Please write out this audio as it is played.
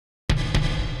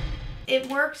It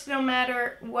works no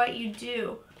matter what you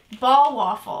do. Ball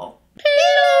waffle.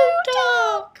 Pillow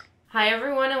Talk. Hi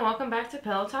everyone and welcome back to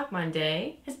Pillow Talk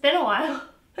Monday. It's been a while.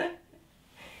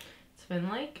 It's been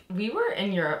like, we were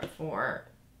in Europe for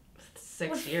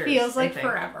 6 years. Feels like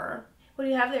forever. What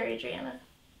do you have there, Adriana?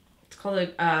 It's called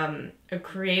a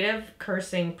creative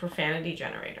cursing profanity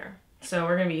generator. So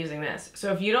we're going to be using this.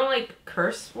 So if you don't like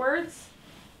curse words,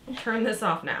 turn this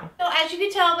off now. So as you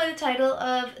can tell by the title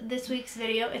of this week's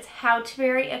video, it's How to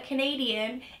Marry a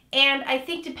Canadian. And I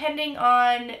think depending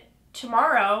on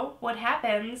tomorrow, what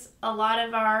happens, a lot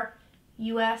of our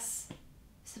US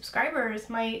subscribers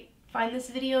might find this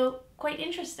video quite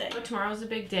interesting. So tomorrow's a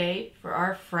big day for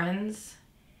our friends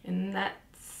in that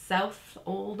South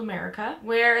Old America,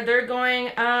 where they're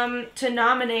going to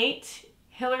nominate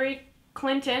Hillary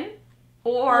Clinton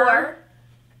or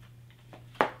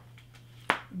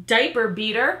diaper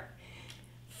beater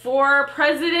for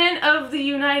President of the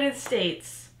United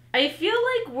States. I feel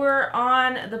like we're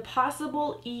on the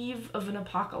possible eve of an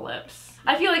apocalypse.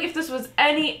 I feel like if this was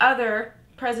any other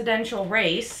presidential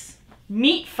race,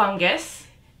 meat fungus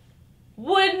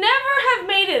would never have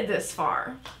made it this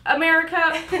far.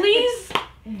 America, please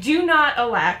do not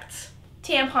elect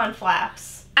Tampon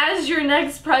flaps as your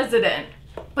next president.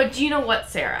 But do you know what,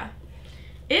 Sarah?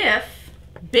 If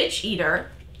bitch eater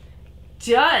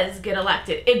does get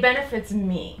elected, it benefits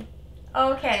me.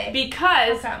 Okay.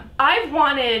 Because I've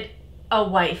wanted a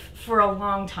wife for a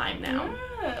long time now.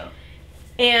 Oh.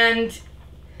 And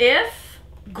if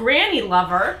Granny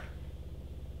Lover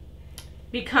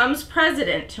becomes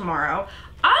president tomorrow,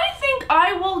 I think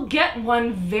I will get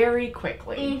one very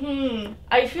quickly. Mm-hmm.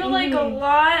 I feel like a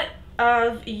lot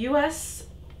of U.S.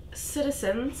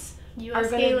 citizens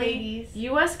US gay ladies.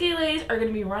 U.S. gay ladies are going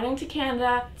to be running to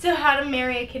Canada. So how to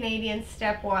marry a Canadian,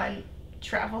 step 1,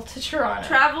 travel to Toronto.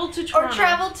 Travel to Toronto. Or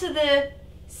travel to the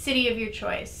city of your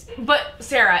choice. But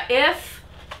Sarah, if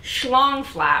Schlong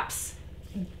Flaps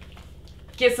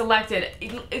gets elected,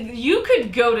 you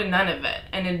could go to none of it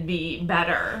and it'd be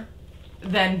better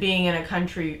than being in a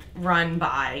country run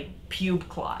by pube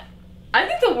clot. I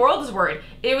think the world is worried.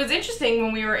 It was interesting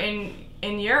when we were in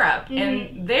Europe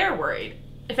and they're worried.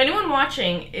 If anyone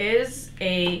watching is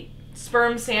a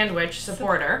sperm sandwich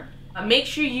supporter, make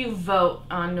sure you vote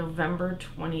on November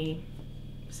 22nd.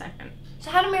 So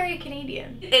how to marry a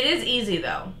Canadian? It is easy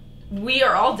though. We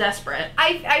are all desperate.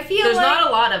 I feel There's like... not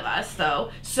a lot of us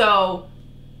though. So,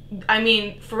 I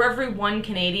mean, for every one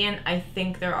Canadian, I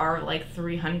think there are like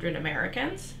 300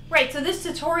 Americans. Right, so this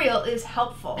tutorial is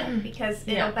helpful because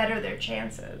it'll better their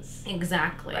chances.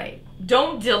 Exactly. Right.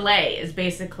 Don't delay is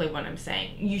basically what I'm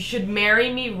saying. You should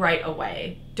marry me right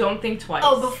away. Don't think twice.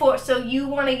 Oh, so you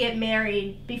want to get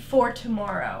married before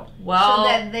tomorrow. Well, so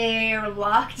that they're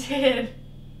locked in.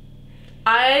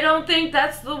 I don't think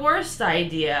that's the worst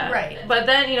idea. Right. But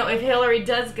then, you know, if Hillary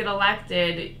does get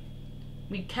elected,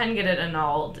 we can get it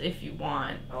annulled if you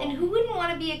want. And who wouldn't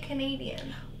want to be a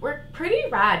Canadian? We're pretty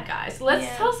rad, guys.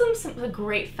 Let's tell them some of the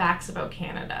great facts about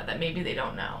Canada that maybe they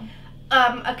don't know.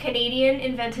 A Canadian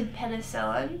invented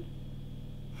penicillin.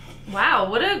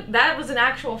 Wow, that was an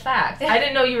actual fact. I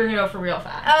didn't know you were gonna go for real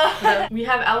facts. We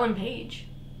have Ellen Page,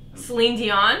 Celine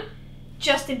Dion,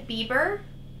 Justin Bieber.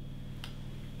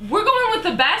 We're going with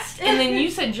the best, and then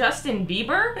you said Justin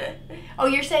Bieber? Oh,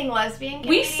 you're saying lesbian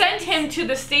Canadians? We sent him to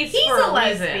the States for a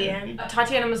lesbian reason.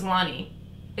 Tatiana Maslany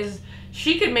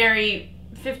she could marry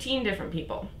 15 different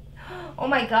people. Oh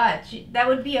my god, that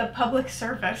would be a public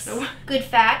service. Good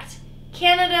fact,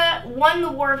 Canada won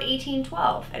the War of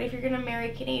 1812, and if you're gonna marry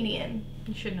a Canadian,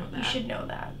 you should know that. You should know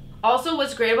that. Also,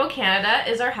 what's great about Canada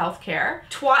is our healthcare.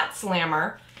 Twat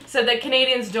Slammer said that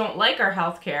Canadians don't like our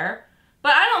healthcare,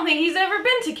 but I don't think he's ever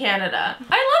been to Canada.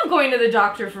 I love going to the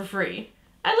doctor for free.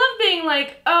 I love being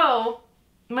like, oh,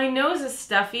 my nose is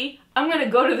stuffy, I'm gonna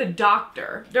go to the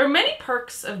doctor. There are many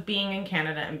perks of being in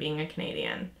Canada and being a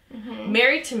Canadian.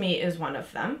 Married to me is one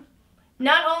of them.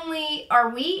 Not only are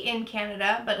we in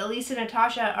Canada, but Elise and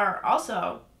Natasha are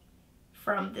also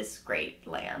from this great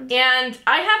land. And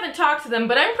I haven't talked to them,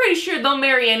 but I'm pretty sure they'll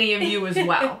marry any of you as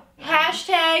well.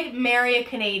 Hashtag marry a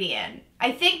Canadian.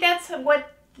 I think that's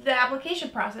what the application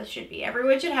process should be.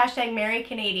 Everyone should hashtag marry a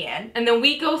Canadian. And then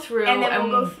we go through and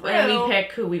we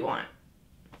pick who we want.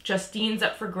 Justine's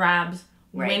up for grabs.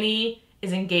 Right. Winnie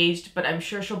is engaged, but I'm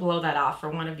sure she'll blow that off for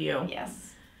one of you. Yes.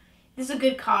 This is a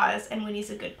good cause, and Winnie's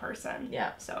a good person.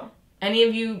 Yeah. So. Any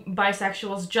of you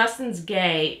bisexuals, Justin's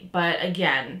gay, but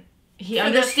again, he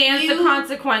understands the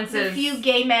consequences. The few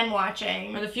gay men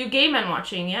watching. Or the few gay men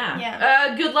watching, yeah.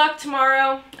 Yeah. Good luck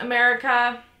tomorrow,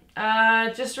 America.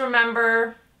 Just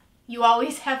remember, you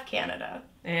always have Canada.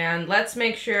 And let's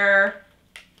make sure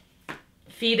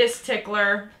fetus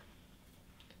tickler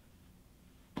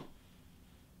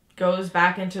goes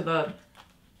back into the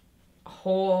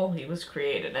hole he was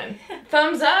created in.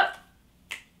 Thumbs up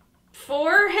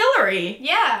for Hillary.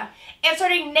 Yeah. And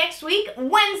starting next week,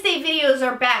 Wednesday videos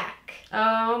are back.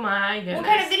 Oh my goodness. What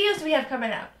kind of videos do we have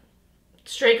coming up?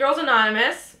 Straight Girls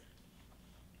Anonymous.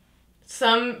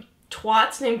 Some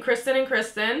twats named Kristen and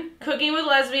Kristen. Cooking with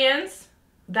Lesbians.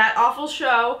 That awful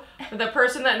show where the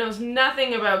person that knows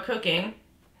nothing about cooking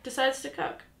decides to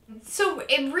cook. So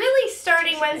it really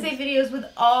starting Wednesday videos with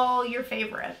all your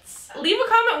favorites. Leave a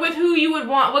comment with who you would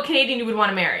want, what Canadian you would want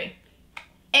to marry.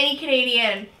 Any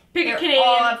Canadian. Pick They're a Canadian.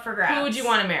 all up for grabs. Who would you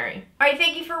want to marry? Alright,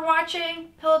 thank you for watching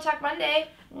Pillow Talk Monday.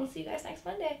 We'll see you guys next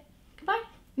Monday. Goodbye.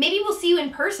 Maybe we'll see you in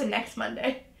person next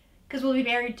Monday. Because we'll be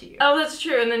married to you. Oh, that's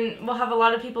true. And then we'll have a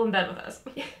lot of people in bed with us.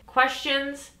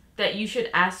 Questions that you should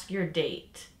ask your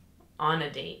date on a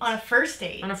date. On a first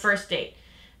date. On a first date.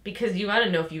 Because you gotta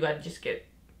know if you gotta just get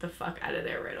the fuck out of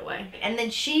there right away. And then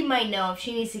she might know if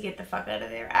she needs to get the fuck out of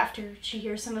there after she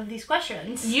hears some of these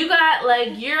questions. You got, like,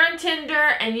 you're on Tinder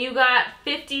and you got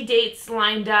 50 dates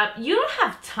lined up. You don't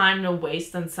have time to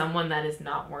waste on someone that is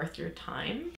not worth your time.